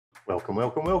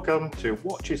Welcome to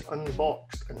Watches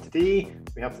Unboxed, and today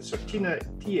we have the Certina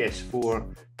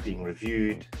DS4 being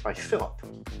reviewed by Philip.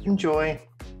 Enjoy!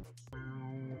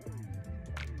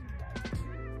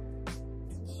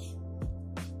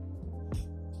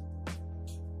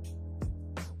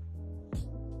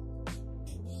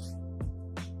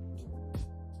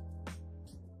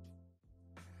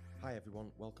 Hi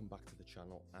everyone, welcome back to the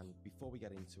channel, and before we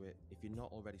get into it, if you're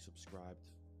not already subscribed,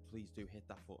 please do hit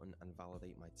that button and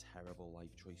validate my terrible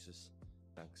life choices.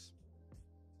 Thanks.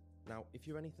 Now, if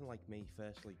you're anything like me,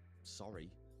 firstly, sorry,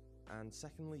 and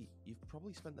secondly, you've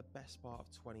probably spent the best part of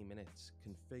 20 minutes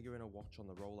configuring a watch on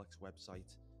the Rolex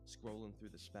website, scrolling through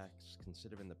the specs,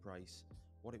 considering the price,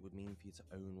 what it would mean for you to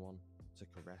own one, to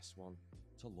caress one,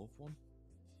 to love one,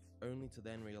 only to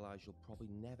then realise you'll probably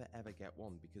never ever get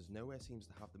one because nowhere seems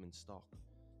to have them in stock,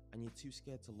 and you're too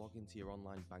scared to log into your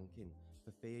online banking for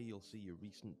fear you'll see your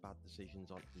recent bad decisions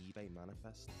on eBay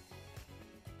manifest.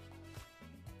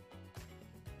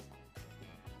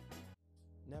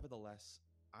 Nevertheless,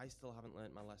 I still haven't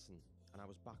learnt my lesson, and I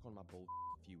was back on my bull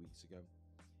a few weeks ago.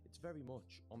 It's very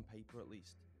much, on paper at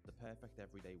least, the perfect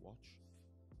everyday watch.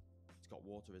 It's got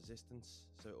water resistance,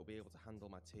 so it'll be able to handle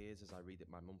my tears as I read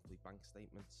it my monthly bank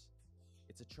statements.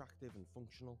 It's attractive and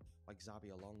functional, like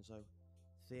Xabi Alonso,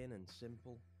 thin and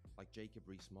simple, like Jacob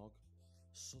Rees-Mogg,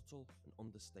 subtle and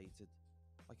understated,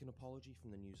 like an apology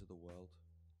from the news of the world.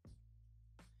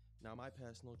 Now, my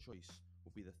personal choice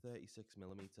would be the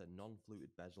 36mm non-fluted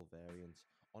bezel variant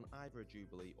on either a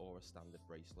Jubilee or a standard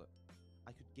bracelet.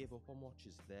 I could give up on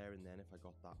watches there and then if I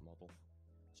got that model.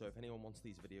 So if anyone wants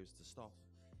these videos to stop,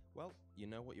 well, you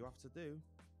know what you have to do.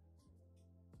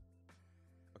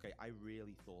 Okay, I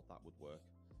really thought that would work.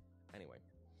 Anyway,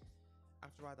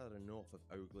 after I'd had enough of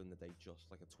ogling the day just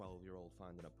like a 12-year-old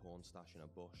finding a porn stash in a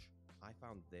bush, I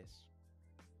found this.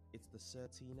 It's the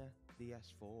Certina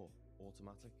DS4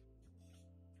 automatic.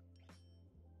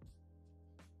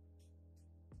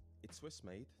 It's Swiss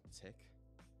made, tick.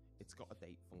 It's got a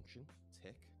date function,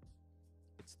 tick.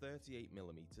 It's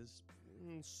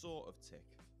 38mm, sort of tick.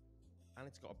 And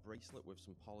it's got a bracelet with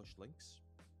some polished links.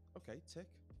 Okay, tick.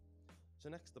 So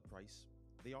next, the price.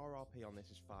 The RRP on this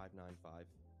is $595.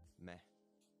 Meh.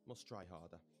 Must try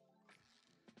harder.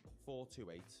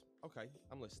 $428. Okay,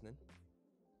 I'm listening.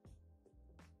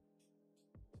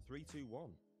 321.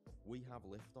 We have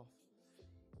liftoff.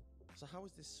 So how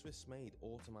is this Swiss-made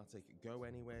automatic go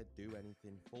anywhere, do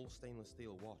anything, full stainless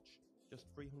steel watch just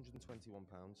 £321?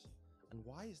 And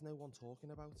why is no one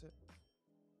talking about it?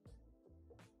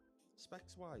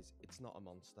 Specs-wise, it's not a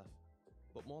monster,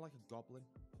 but more like a goblin.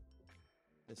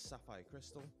 There's sapphire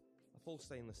crystal, a full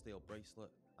stainless steel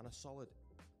bracelet, and a solid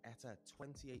ETA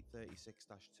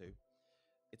 2836-2.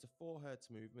 It's a 4 Hz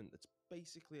movement that's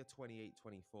basically a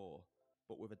 2824,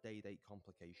 but with a day-date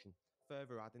complication,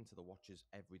 further adding to the watch's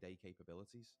everyday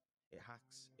capabilities. It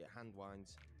hacks, it hand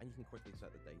winds, and you can quickly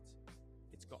set the date.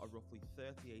 It's got a roughly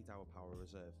 38-hour power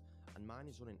reserve, and mine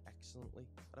is running excellently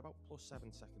at about +7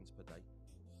 seconds per day.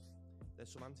 There's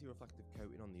some anti-reflective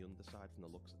coating on the underside from the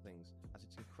looks of things, as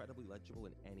it's incredibly legible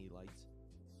in any light.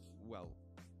 Well,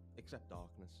 except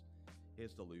darkness.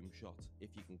 Here's the loom shot,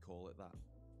 if you can call it that.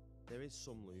 There is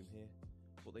some loom here,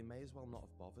 but they may as well not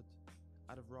have bothered.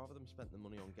 I'd have rather them spent the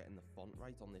money on getting the font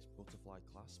right on this butterfly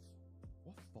clasp.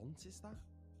 What font is that?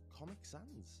 Comic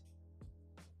Sans?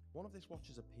 One of this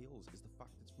watch's appeals is the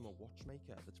fact it's from a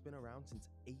watchmaker that's been around since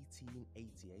 1888.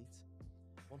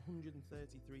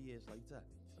 133 years later,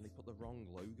 and they put the wrong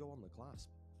logo on the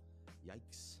clasp.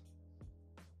 Yikes.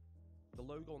 The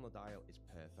logo on the dial is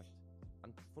perfect,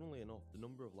 and funnily enough, the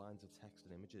number of lines of text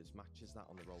and images matches that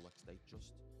on the Rolex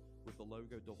Datejust, with the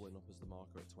logo doubling up as the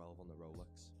marker at 12 on the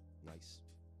Rolex. Nice.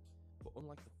 But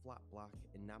unlike the flat black,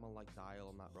 enamel-like dial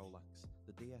on that Rolex,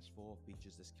 the DS4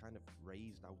 features this kind of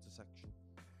raised outer section.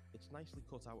 It's nicely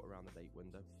cut out around the date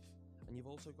window, and you've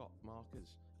also got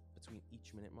markers between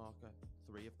each minute marker,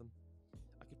 3 of them.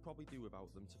 I could probably do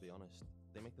without them, to be honest.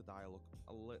 They make the dial look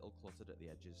a little cluttered at the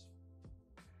edges.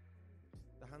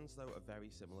 The hands, though, are very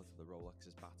similar to the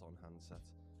Rolex's baton handset,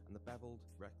 and the beveled,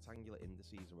 rectangular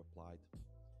indices are applied.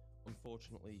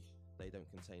 Unfortunately, they don't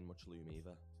contain much loom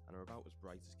either, and are about as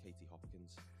bright as Katie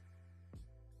Hopkins.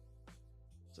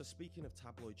 So speaking of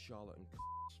tabloid Charlotte and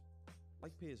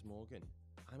like Piers Morgan,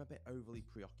 I'm a bit overly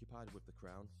preoccupied with the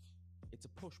crown. It's a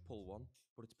push-pull one,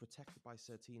 but it's protected by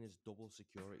Certina's double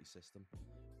security system,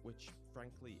 which,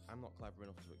 frankly, I'm not clever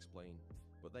enough to explain,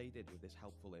 but they did with this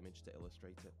helpful image to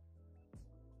illustrate it.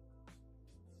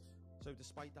 So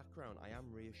despite that crown, I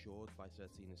am reassured by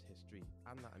Certina's history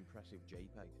and that impressive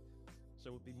JPEG,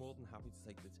 so would be more than happy to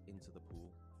take this into the pool.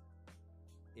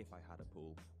 If I had a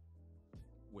pool.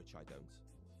 which I don't.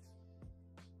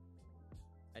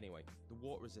 Anyway, the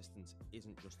water resistance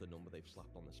isn't just a number they've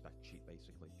slapped on the spec sheet,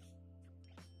 basically.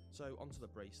 So onto the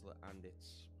bracelet, and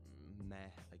it's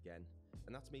meh again,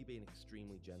 and that's me being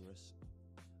extremely generous.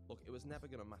 Look, it was never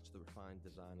going to match the refined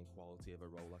design and quality of a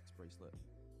Rolex bracelet,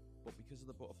 but because of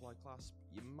the butterfly clasp,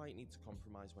 you might need to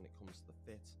compromise when it comes to the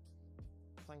fit.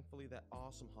 Thankfully, there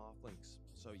are some half links,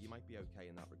 so you might be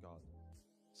okay in that regard.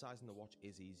 Sizing the watch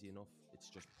is easy enough, it's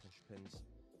just push pins,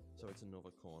 so it's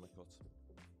another corner cut.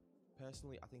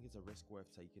 Personally, I think it's a risk worth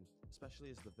taking,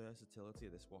 especially as the versatility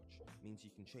of this watch means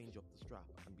you can change up the strap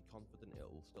and be confident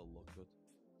it'll still look good.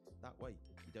 That way,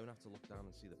 you don't have to look down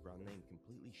and see the brand name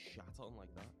completely shat on like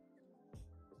that.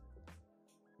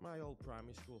 My old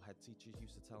primary school head teachers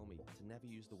used to tell me to never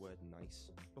use the word nice,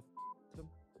 but them.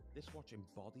 This watch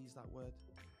embodies that word,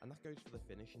 and that goes for the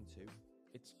finishing too.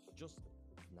 It's just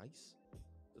nice.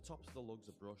 The tops of the lugs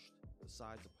are brushed, the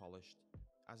sides are polished,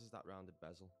 as is that rounded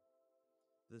bezel.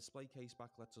 The display case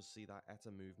back lets us see that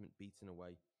ETA movement beating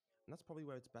away, and that's probably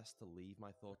where it's best to leave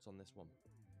my thoughts on this one.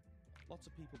 Lots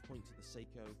of people point to the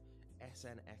Seiko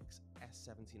SNX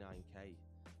S79K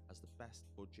as the best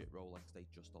budget Rolex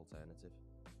Datejust alternative.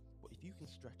 But if you can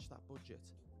stretch that budget,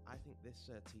 I think this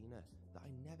Certina that I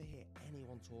never hear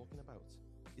anyone talking about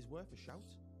is worth a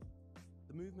shout.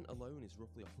 The movement alone is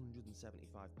roughly £175,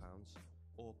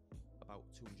 or about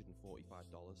 $245.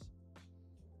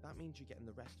 That means you're getting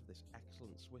the rest of this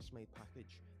excellent Swiss-made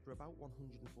package for about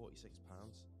 £146.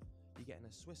 You're getting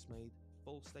a Swiss-made,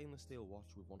 full stainless steel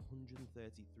watch with 133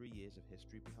 years of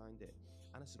history behind it,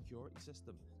 and a security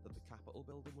system that the Capitol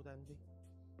building would envy.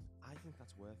 I think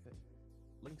that's worth it.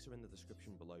 Links are in the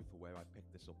description below for where I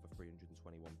picked this up for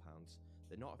 £321.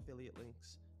 They're not affiliate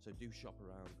links, so do shop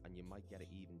around and you might get it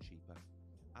even cheaper.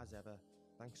 As ever,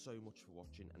 thanks so much for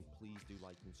watching, and please do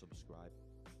like and subscribe.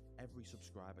 Every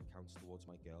subscriber counts towards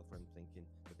my girlfriend thinking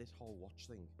that this whole watch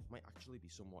thing might actually be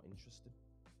somewhat interesting.